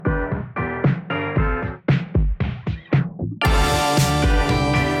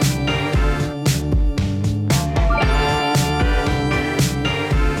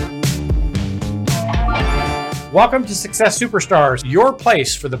Welcome to Success Superstars, your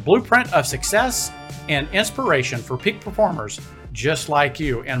place for the blueprint of success and inspiration for peak performers just like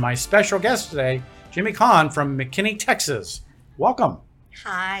you. And my special guest today, Jimmy Kahn from McKinney, Texas. Welcome.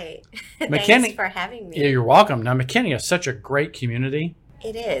 Hi. McKinney, Thanks for having me. Yeah, you're welcome. Now, McKinney is such a great community.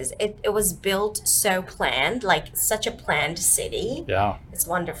 It is. It was built so planned, like such a planned city. Yeah. It's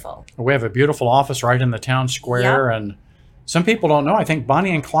wonderful. We have a beautiful office right in the town square. Yep. And some people don't know, I think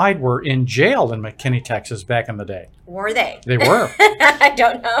Bonnie and Clyde were in jail in McKinney, Texas back in the day. Were they? They were. I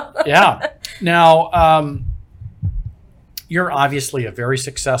don't know. Yeah. Now, you're obviously a very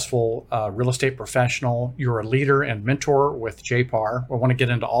successful real estate professional. You're a leader and mentor with JPAR. I want to get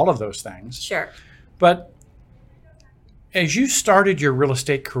into all of those things. Sure. But as you started your real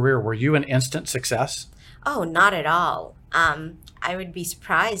estate career, were you an instant success? Oh, not at all. I would be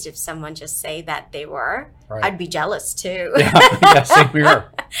surprised if someone just say that they were. Right. I'd be jealous too. Yeah, same here.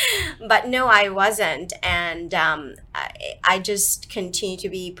 But no, I wasn't. And I just continue to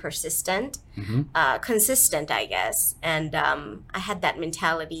be persistent, consistent, I guess. And I had that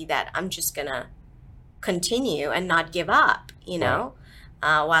mentality that I'm just going to continue and not give up, you know,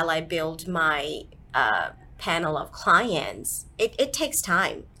 while I build my panel of clients. It takes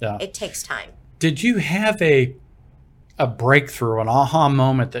time. Yeah. It takes time. Did you have a breakthrough, an aha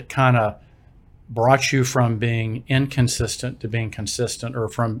moment that kind of brought you from being inconsistent to being consistent, or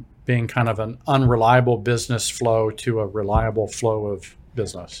from being kind of an unreliable business flow to a reliable flow of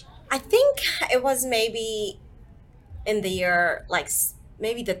business? I think it was maybe in the year, like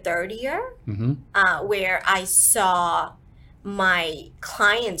maybe the third year, where I saw my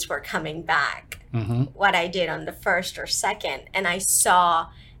clients were coming back, what I did on the first or second, and I saw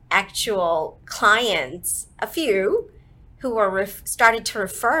actual clients, a few, who were started to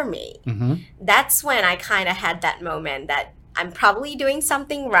refer me. That's when I kind of had that moment that I'm probably doing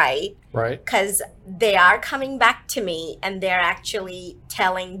something right. Right. Because they are coming back to me and they're actually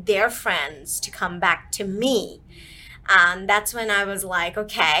telling their friends to come back to me. And that's when I was like,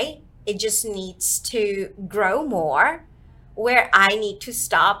 okay, it just needs to grow more, where I need to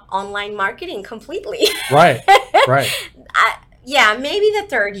stop online marketing completely. Right. Right. Yeah, maybe the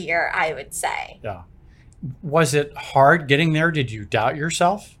third year, I would say. Yeah. Was it hard getting there? Did you doubt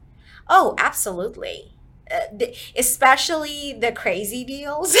yourself? Oh, absolutely. Especially the crazy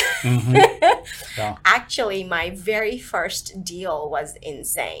deals. Yeah. Actually, my very first deal was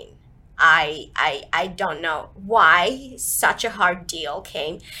insane. I don't know why such a hard deal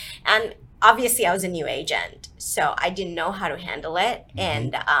came. And obviously, I was a new agent, so I didn't know how to handle it.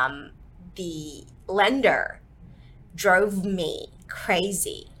 And the lender drove me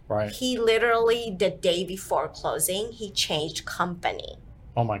crazy. Right. He literally, the day before closing, he changed company.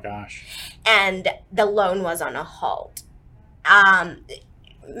 Oh my gosh. And the loan was on a hold.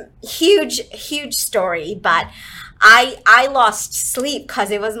 Huge story, but I lost sleep because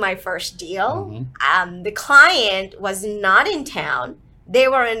it was my first deal. The client was not in town. They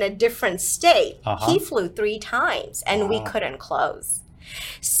were in a different state. He flew 3 times and we couldn't close.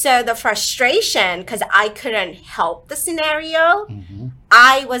 So the frustration, because I couldn't help the scenario,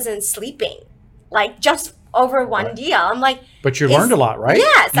 I wasn't sleeping, like just over one deal. I'm like, but you learned a lot, right?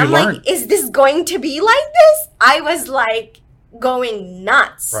 Yes. You I'm learned. Like, is this going to be like this? I was like going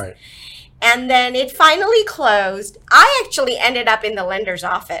nuts. Right. And then it finally closed. I actually ended up in the lender's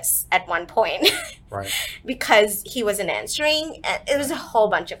office at one point. Right. Because he wasn't answering. It was a whole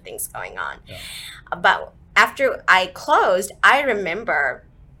bunch of things going on. Yeah. But after I closed, I remember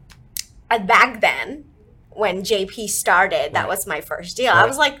back then when JP started, that was my first deal. I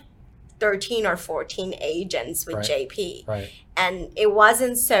was like 13 or 14 agents with JP. Right. And it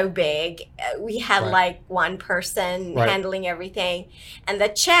wasn't so big. We had like one person handling everything. And the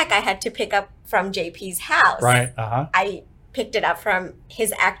check I had to pick up from JP's house. Right. I picked it up from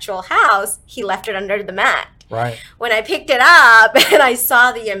his actual house. He left it under the mat. Right. When I picked it up and I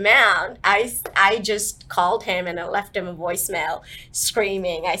saw the amount, I just called him and I left him a voicemail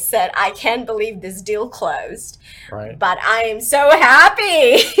screaming. I said, I can't believe this deal closed. Right. But I am so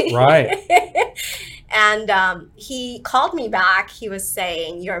happy. Right. And he called me back. He was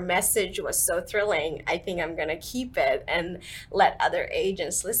saying, your message was so thrilling. I think I'm going to keep it and let other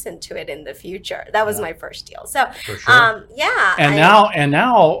agents listen to it in the future. That was my first deal. So, For sure. yeah. And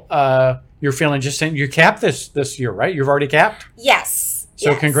now you're feeling just saying you capped this year, right? You've already capped? Yes.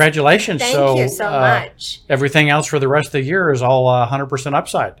 So congratulations. Thank you so much. Everything else for the rest of the year is all 100%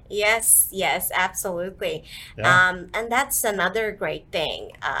 upside. Yes, absolutely. Yeah. And that's another great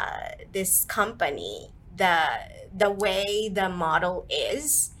thing. This company, the way the model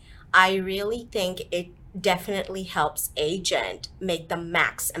is, I really think it definitely helps agent make the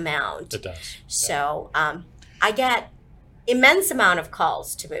max amount. It does. So I get immense amount of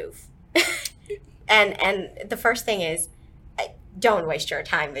calls to move. and the first thing is, don't waste your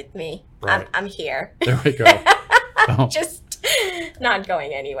time with me. Right. I'm here. There we go. Just not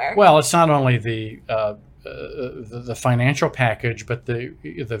going anywhere. Well, it's not only the financial package, but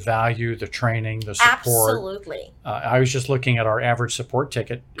the value, the training, the support. Absolutely. I was just looking at our average support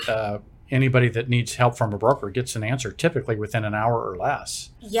ticket. Anybody that needs help from a broker gets an answer typically within an hour or less.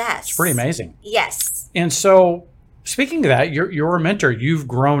 Yes. It's pretty amazing. Yes. And so, speaking of that, you're a mentor. You've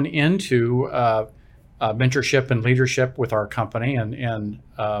grown into mentorship and leadership with our company, and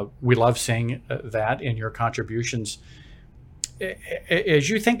we love seeing that in your contributions. As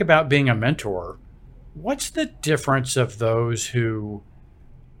you think about being a mentor, what's the difference of those who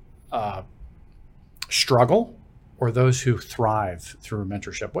struggle or those who thrive through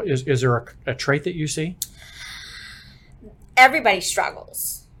mentorship? Is there a trait that you see? Everybody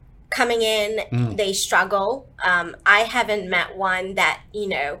struggles. Coming in, they struggle. I haven't met one that,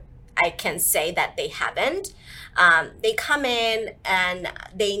 I can say that they haven't. They come in and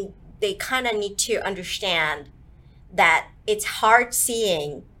they kind of need to understand that it's hard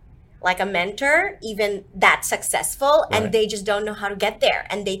seeing like a mentor even that successful, Right. and they just don't know how to get there,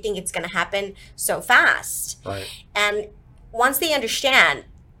 and they think it's going to happen so fast. Right. And once they understand,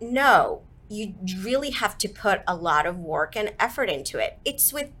 no, you really have to put a lot of work and effort into it.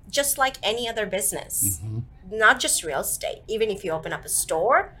 It's with just like any other business, not just real estate. Even if you open up a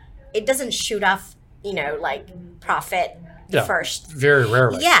store, it doesn't shoot off, like profit the first. Very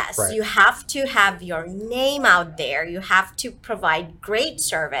rarely. Yes, Right. you have to have your name out there. You have to provide great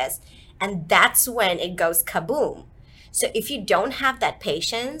service, and that's when it goes kaboom. So if you don't have that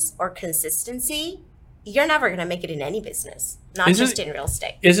patience or consistency, you're never going to make it in any business, not just in real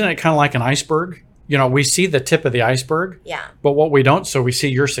estate. Isn't it kind of like an iceberg? We see the tip of the iceberg, Yeah. but what we don't, so we see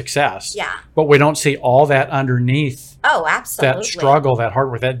your success, Yeah. but we don't see all that underneath, Oh, absolutely. that struggle, that hard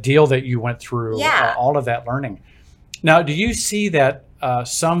work, that deal that you went through, Yeah. all of that learning. Now, do you see that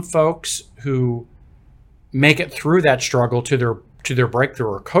some folks who make it through that struggle to their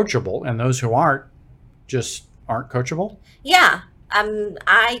breakthrough are coachable, and those who aren't just aren't coachable? Yeah.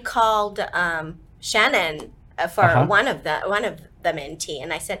 I called Shannon for one of the mentee,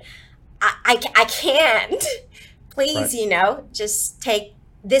 and I said, I can't. Please, just take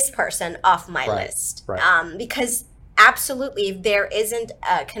this person off my list. Right. Because absolutely, if there isn't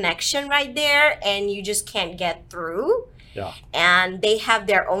a connection right there and you just can't get through, Yeah. and they have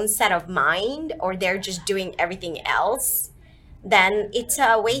their own set of mind, or they're just doing everything else, then it's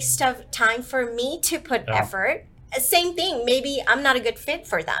a waste of time for me to put effort. Same thing. Maybe I'm not a good fit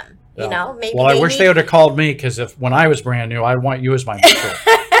for them. Yeah. Maybe. Well, I wish they would have called me, because when I was brand new, I want you as my mentor.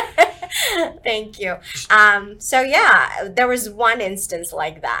 Thank you. So yeah, there was one instance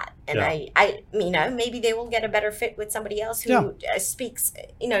like that, and I maybe they will get a better fit with somebody else who speaks,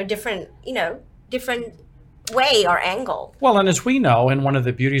 different way or angle. Well, and as we know, and one of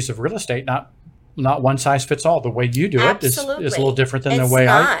the beauties of real estate, not one size fits all. The way you do it is a little different than the way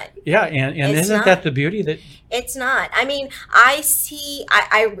I. Yeah, and isn't that the beauty that? It's not. I mean,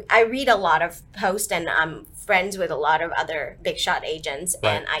 I read a lot of posts, and I'm friends with a lot of other big shot agents,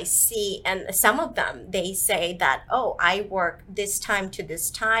 Right. and I see, and some of them, they say that, oh, I work this time to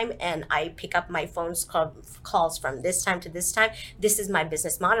this time, and I pick up my phone's calls from this time to this time. This is my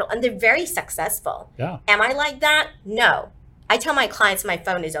business model, and they're very successful. Yeah. Am I like that? No. I tell my clients my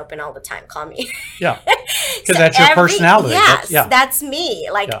phone is open all the time. Call me. Yeah. Because that's your personality. Yes, yeah. that's me.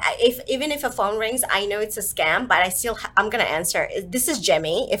 Like, Yeah. even if a phone rings, I know it's a scam, but I'm gonna answer. This is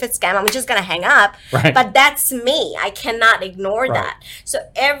Jimmy. If it's scam, I'm just gonna hang up. Right. But that's me. I cannot ignore Right. that. So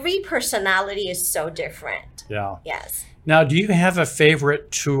every personality is so different. Yeah. Yes. Now, do you have a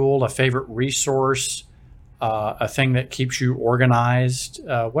favorite tool, a favorite resource, a thing that keeps you organized?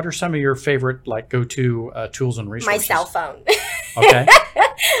 What are some of your favorite go-to tools and resources? My cell phone. Okay.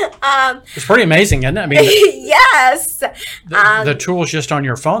 It's pretty amazing, isn't it? I mean, yes. the tools just on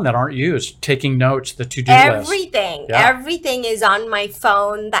your phone that aren't used, taking notes, the to-do list. Everything. Yeah. Everything is on my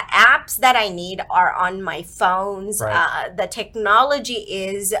phone. The apps that I need are on my phones. Right. The technology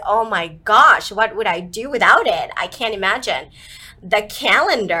is, oh my gosh, what would I do without it? I can't imagine. The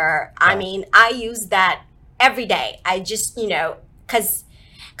calendar, I mean, I use that every day. I just,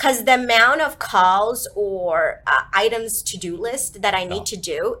 because the amount of calls or items to-do list that I need to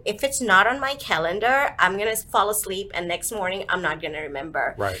do, if it's not on my calendar, I'm going to fall asleep, and next morning I'm not going to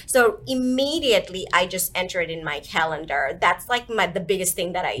remember. Right. So immediately I just enter it in my calendar. That's like the biggest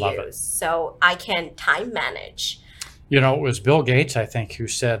thing that I Love use. it. So I can time manage. It was Bill Gates, I think, who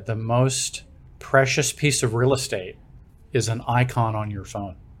said the most precious piece of real estate is an icon on your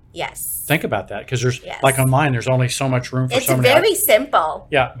phone. Yes. Think about that, because there's Yes. like on mine, there's only so much room for It's so many. very simple.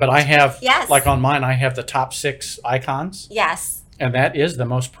 Yeah, but I have Yes. like on mine, I have the top 6 icons, Yes. and that is the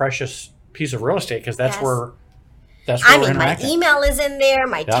most precious piece of real estate, because that's Yes. where we're My interacting. email is in there.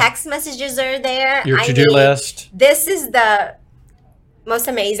 My Yeah. text messages are there. Your to-do list, This is the most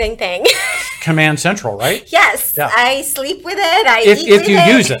amazing thing. Command Central, right? Yes, Yeah. I sleep with it. I If eat if with you it.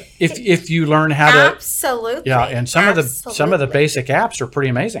 use it, if you learn how to, Absolutely. yeah, and some of the Absolutely. basic apps are pretty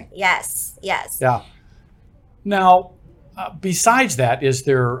amazing. Yes. Yes. Yeah. Now, besides that, is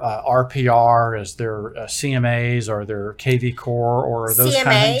there RPR? Is there CMAs? Are there KV Core or those CMAs,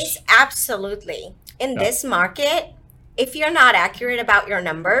 kinds? absolutely. In Yeah. this market, if you're not accurate about your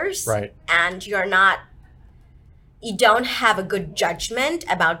numbers, Right. and you don't have a good judgment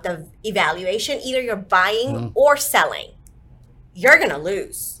about the evaluation, either you're buying or selling, you're going to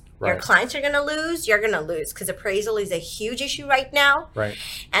lose. Your Right. clients are going to lose, you're going to lose, because appraisal is a huge issue right now. Right.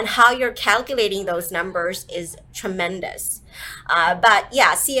 And how you're calculating those numbers is tremendous. But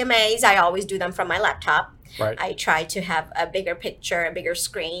yeah, CMAs, I always do them from my laptop. Right. I try to have a bigger picture, a bigger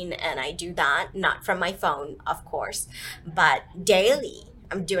screen, and I do that, not from my phone, of course, but daily.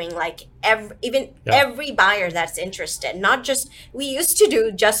 I'm doing like every buyer that's interested, not just, we used to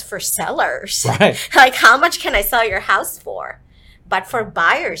do just for sellers. Right. Like, how much can I sell your house for? But for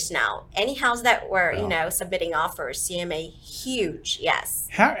buyers now, any house that we're, submitting offers, CMA, huge, yes.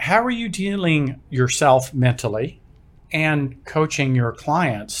 How are you dealing yourself mentally and coaching your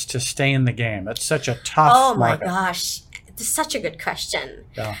clients to stay in the game? It's such a tough Oh my market. gosh, this is such a good question.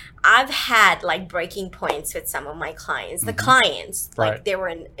 Yeah. I've had like breaking points with some of my clients. The clients, Right. like they were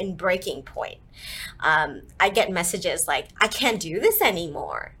in breaking point. I get messages like, I can't do this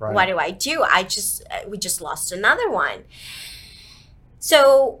anymore. Right. What do? We just lost another one.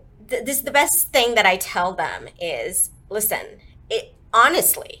 So the best thing that I tell them is, listen,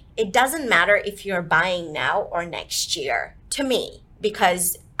 honestly, it doesn't matter if you're buying now or next year to me,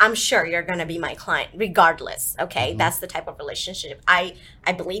 because I'm sure you're going to be my client regardless. Okay. That's the type of relationship I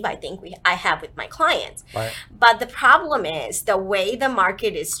think I have with my clients. Right. But the problem is the way the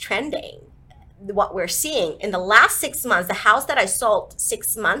market is trending, what we're seeing in the last 6 months, the house that I sold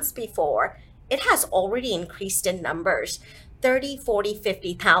 6 months before, it has already increased in numbers. 30, 40,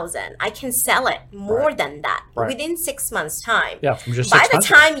 50,000. I can sell it more than that within 6 months' time. Yeah, from just By 6 the months.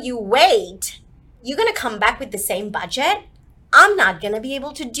 time you wait, you're going to come back with the same budget. I'm not going to be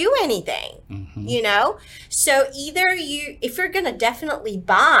able to do anything, So if you're going to definitely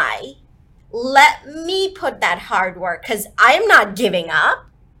buy, let me put that hard work, because I am not giving up.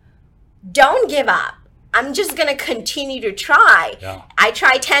 Don't give up. I'm just going to continue to try. Yeah. I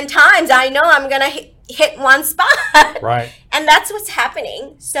try 10 times. I know I'm going to hit one spot. Right. And that's what's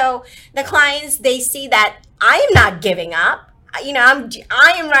happening. So the clients, they see that I am not giving up. I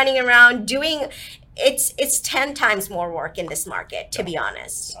am running around doing, it's 10 times more work in this market, to be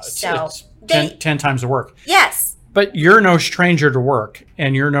honest. It's 10 times the work. Yes. But you're no stranger to work,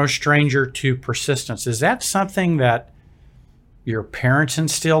 and you're no stranger to persistence. Is that something that your parents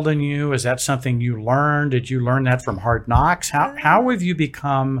instilled in you? Is that something you learned? Did you learn that from Hard Knocks? How have you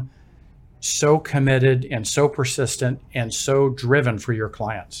become so committed and so persistent and so driven for your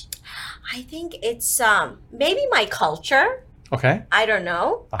clients? I think it's maybe my culture. Okay. I don't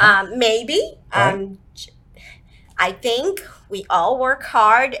know. Maybe. Right. I think we all work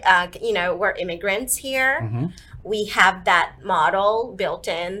hard. We're immigrants here. Mm-hmm. We have that model built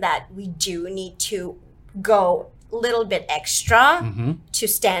in that we do need to go a little bit extra to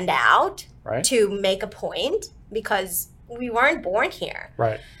stand out, Right. to make a point, because we weren't born here.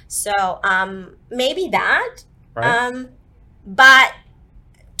 Right. So maybe that. Right. But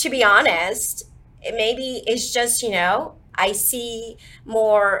to be honest, maybe it's just, I see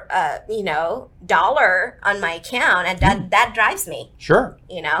more, dollar on my account, and that drives me, Sure.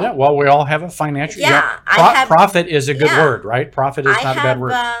 Yeah. Well, we all have a financial. Yeah, profit is a good yeah. word, right? Profit is not a bad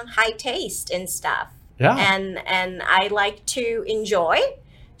word. I have high taste in stuff. Yeah. And I like to enjoy.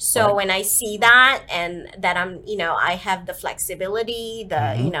 So Right. when I see that, and that I'm, I have the flexibility,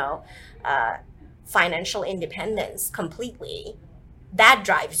 the, financial independence completely, that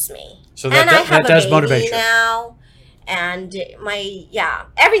drives me. So And I have that does a motivate baby you. now, and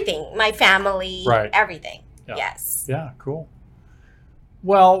everything, my family, Right. everything. Yeah. Yes. Yeah, cool.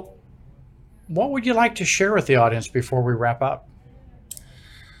 Well, what would you like to share with the audience before we wrap up?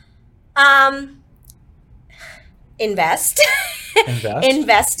 Invest. Invest.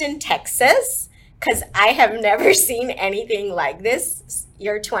 Invest in Texas, because I have never seen anything like this.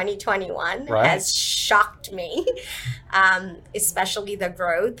 Year 2021 Right. has shocked me, especially the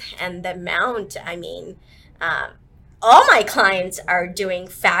growth and the amount. I mean, all my clients are doing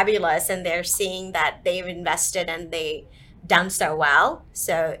fabulous, and they're seeing that they've invested and they done so well.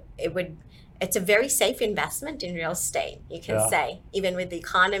 So it's a very safe investment in real estate, you can say, even with the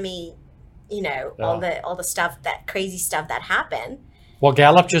economy, all the stuff, that crazy stuff that happened. Well,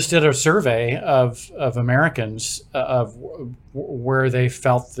 Gallup just did a survey of Americans of where they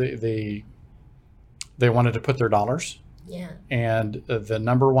felt they wanted to put their dollars. Yeah. And the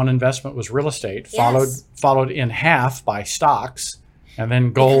number one investment was real estate, Yes. followed in half by stocks, and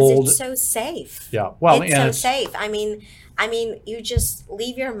then gold. Because it's so safe. Yeah. Well, it's so safe. I mean, you just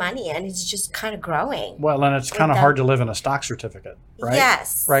leave your money and it's just kind of growing. Well, and it's kind of hard to live in a stock certificate, right?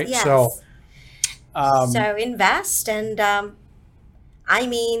 Yes. Right. Yes. So invest, and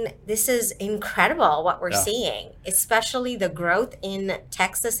this is incredible what we're seeing, especially the growth in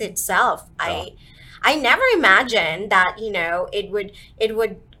Texas itself. Yeah. I never imagined that, it would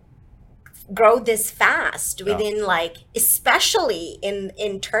grow this fast within especially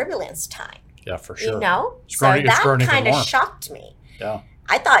in turbulence time. Yeah, for sure. So that kind of shocked me. Yeah.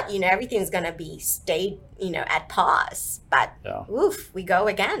 I thought, everything's going to be stayed, at pause, but oof, we go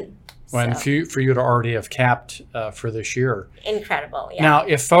again. When for you to already have capped for this year. Incredible, yeah. Now,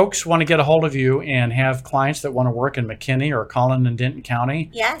 if folks want to get a hold of you and have clients that want to work in McKinney or Collin and Denton County,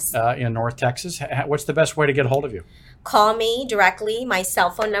 yes, in North Texas, what's the best way to get a hold of you? Call me directly. My cell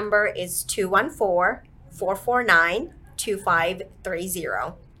phone number is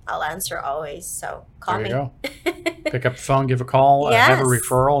 214-449-2530. I'll answer always, so call me. There you go. Pick up the phone, give a call, Yes. have a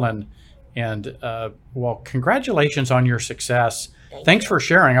referral, and well, congratulations on your success. Thanks for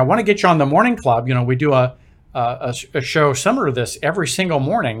sharing. I want to get you on the Morning Club. We do a show similar to this every single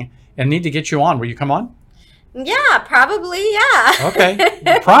morning, and need to get you on. Will you come on? Yeah, probably. Yeah.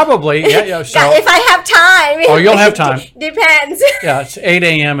 Okay, probably. Yeah. So if I have time. Oh, you'll have time. Depends. Yeah, it's 8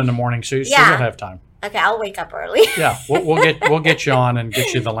 a.m. in the morning, so you'll have time. Okay, I'll wake up early. Yeah, we'll get you on and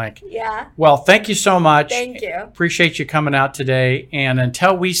get you the link. Yeah. Well, thank you so much. Thank you. Appreciate you coming out today. And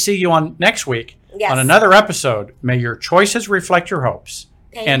until we see you on next week Yes. on another episode, may your choices reflect your hopes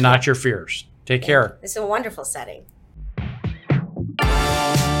Thank and you. not your fears. Take care. It's a wonderful setting.